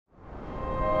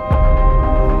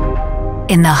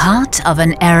In the heart of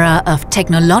an era of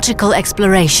technological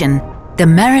exploration, the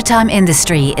maritime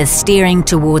industry is steering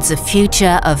towards a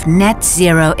future of net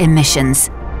zero emissions.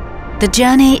 The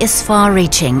journey is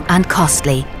far-reaching and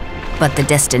costly, but the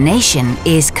destination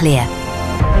is clear.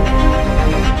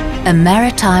 A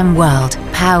maritime world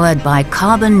powered by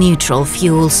carbon-neutral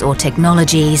fuels or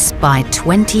technologies by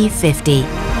 2050.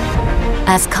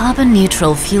 As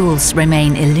carbon-neutral fuels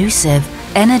remain elusive,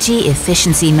 energy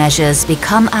efficiency measures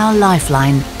become our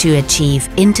lifeline to achieve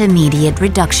intermediate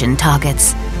reduction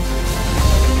targets.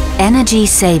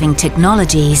 Energy-saving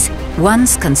technologies,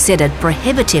 once considered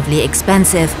prohibitively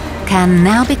expensive, can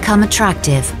now become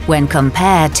attractive when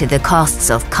compared to the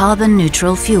costs of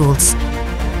carbon-neutral fuels.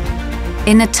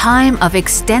 In a time of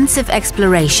extensive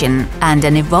exploration and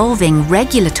an evolving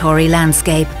regulatory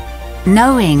landscape,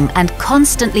 knowing and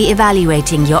constantly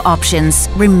evaluating your options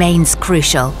remains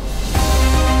crucial.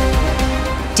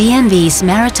 DNV's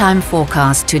Maritime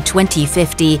Forecast to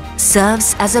 2050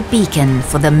 serves as a beacon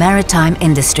for the maritime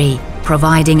industry,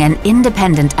 providing an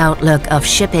independent outlook of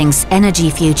shipping's energy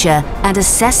future and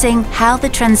assessing how the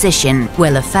transition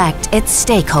will affect its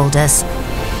stakeholders.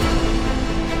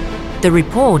 The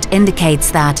report indicates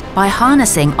that by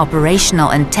harnessing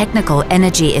operational and technical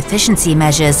energy efficiency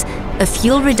measures, a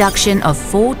fuel reduction of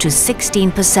 4 to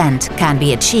 16% can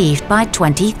be achieved by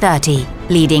 2030,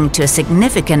 leading to a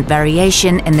significant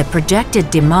variation in the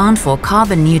projected demand for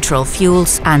carbon-neutral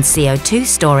fuels and CO2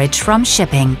 storage from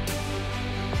shipping.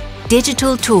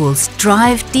 Digital tools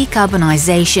drive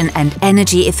decarbonization and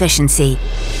energy efficiency,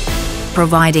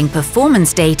 providing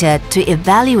performance data to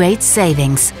evaluate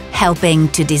savings, helping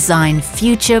to design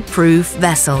future-proof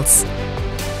vessels.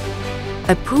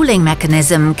 A pooling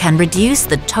mechanism can reduce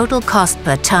the total cost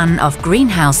per ton of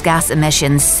greenhouse gas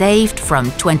emissions saved from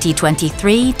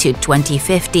 2023 to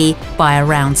 2050 by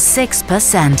around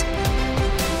 6%.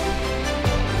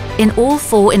 In all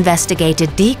 4 investigated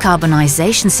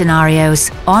decarbonization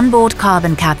scenarios, onboard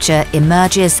carbon capture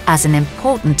emerges as an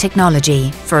important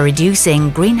technology for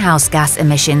reducing greenhouse gas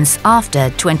emissions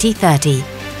after 2030.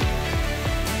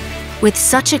 With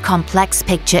such a complex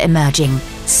picture emerging,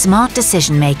 smart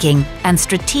decision-making and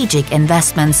strategic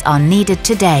investments are needed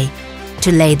today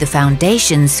to lay the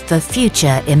foundations for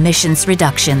future emissions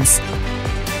reductions.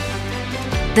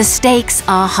 The stakes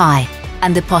are high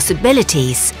and the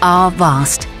possibilities are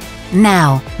vast.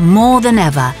 Now, more than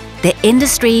ever, the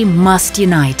industry must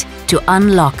unite to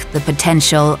unlock the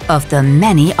potential of the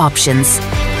many options.